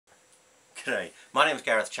G'day, my name is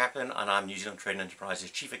Gareth Chaplin and I'm New Zealand Trade and Enterprise's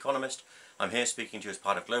Chief Economist. I'm here speaking to you as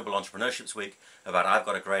part of Global Entrepreneurship Week about I've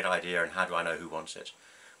got a great idea and how do I know who wants it.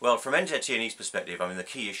 Well, from NZTE's perspective, the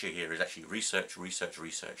key issue here is actually research.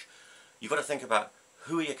 You've got to think about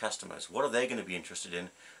who are your customers, what are they going to be interested in,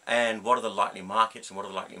 and what are the likely markets and what are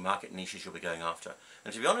the likely market niches you'll be going after.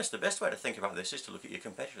 And to be honest, the best way to think about this is to look at your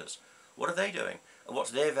competitors. What are they doing?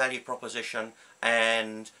 What's their value proposition?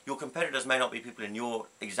 And your competitors may not be people in your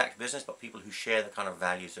exact business, but people who share the kind of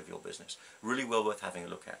values of your business. Really well worth having a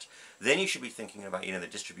look at. Then you should be thinking about, the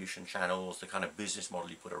distribution channels, the kind of business model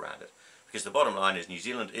you put around it. Because the bottom line is New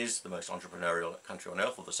Zealand is the most entrepreneurial country on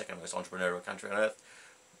earth, or the second most entrepreneurial country on earth,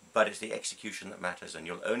 but it's the execution that matters, and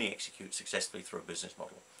you'll only execute successfully through a business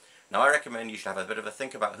model. Now, I recommend you should have a bit of a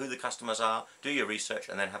think about who the customers are, do your research,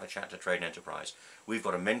 and then have a chat to Trade and Enterprise. We've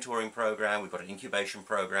got a mentoring program, we've got an incubation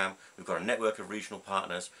program, we've got a network of regional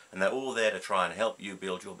partners, and they're all there to try and help you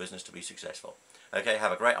build your business to be successful. Okay,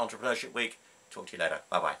 have a great entrepreneurship week. Talk to you later.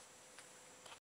 Bye-bye.